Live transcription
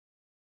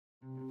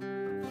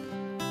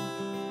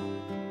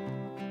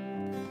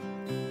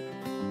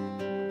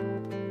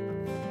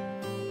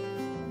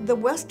The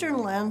Western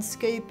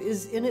landscape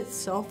is in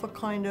itself a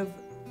kind of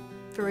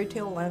fairy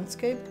tale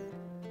landscape.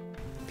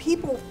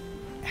 People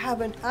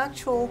have an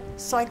actual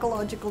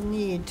psychological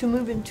need to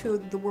move into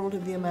the world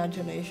of the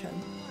imagination.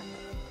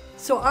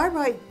 So I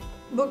write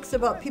books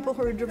about people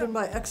who are driven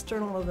by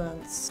external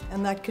events,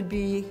 and that could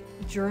be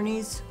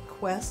journeys,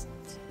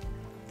 quests.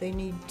 They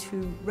need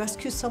to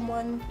rescue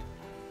someone.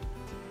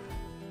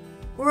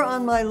 We're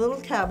on my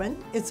little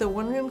cabin. It's a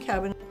one-room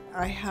cabin.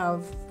 I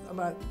have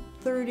about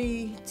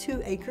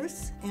 32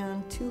 acres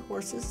and 2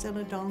 horses and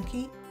a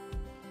donkey.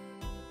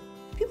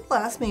 People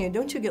ask me,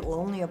 don't you get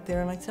lonely up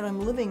there? And I said,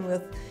 I'm living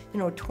with,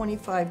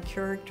 25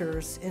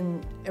 characters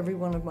in every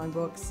one of my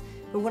books.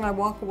 But when I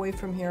walk away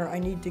from here, I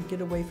need to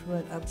get away from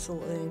it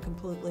absolutely and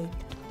completely.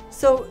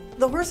 So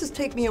the horses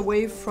take me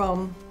away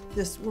from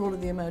this world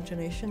of the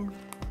imagination.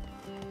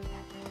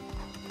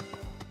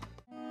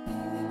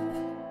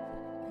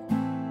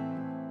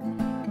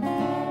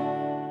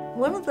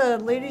 One of the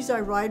ladies I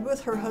ride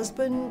with, her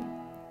husband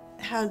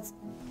has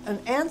an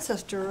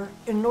ancestor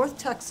in North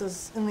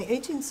Texas in the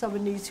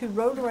 1870s who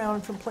rode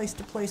around from place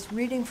to place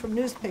reading from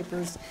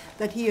newspapers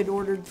that he had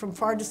ordered from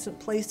far distant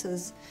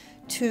places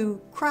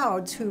to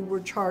crowds who were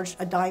charged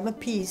a dime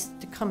apiece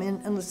to come in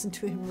and listen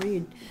to him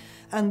read.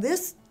 And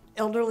this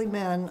elderly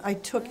man I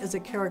took as a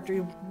character,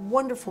 a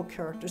wonderful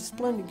character,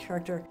 splendid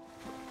character.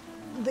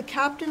 The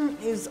captain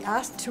is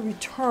asked to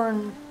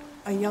return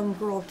a young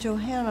girl,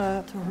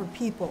 Johanna, to her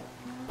people.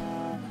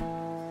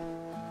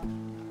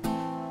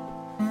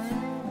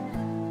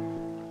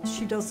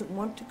 She doesn't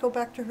want to go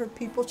back to her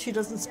people. She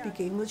doesn't speak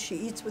English. She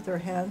eats with her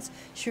hands.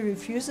 She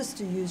refuses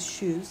to use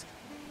shoes.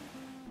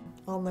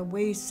 On the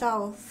way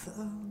south,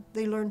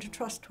 they learn to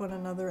trust one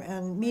another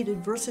and meet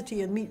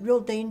adversity and meet real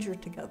danger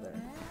together.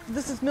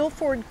 This is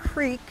Milford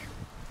Creek,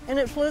 and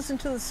it flows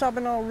into the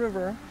Sabinal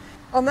River.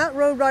 On that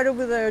road right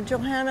over there,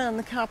 Johanna and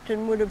the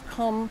captain would have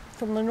come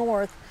from the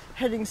north,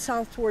 heading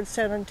south towards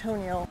San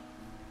Antonio.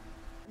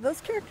 Those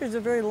characters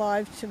are very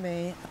live to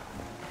me.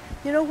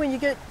 When you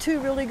get 2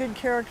 really good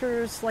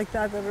characters like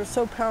that are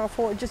so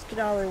powerful, just get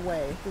out of their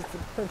way is the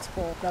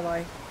principle that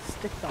I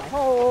stick by.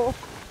 Oh.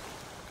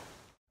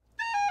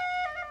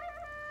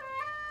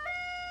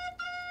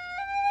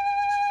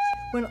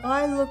 When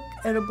I look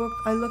at a book,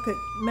 I look at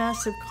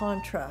massive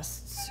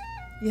contrasts.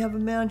 You have a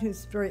man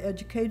who's very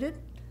educated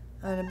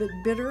and a bit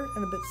bitter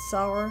and a bit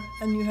sour,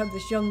 and you have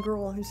this young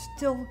girl who's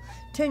still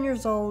 10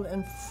 years old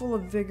and full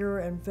of vigor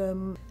and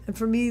vim. And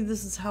for me,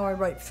 this is how I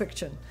write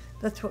fiction.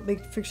 That's what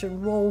makes fiction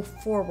roll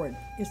forward.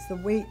 It's the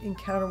weight and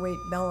counterweight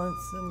balance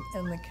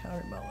and the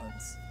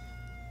counterbalance.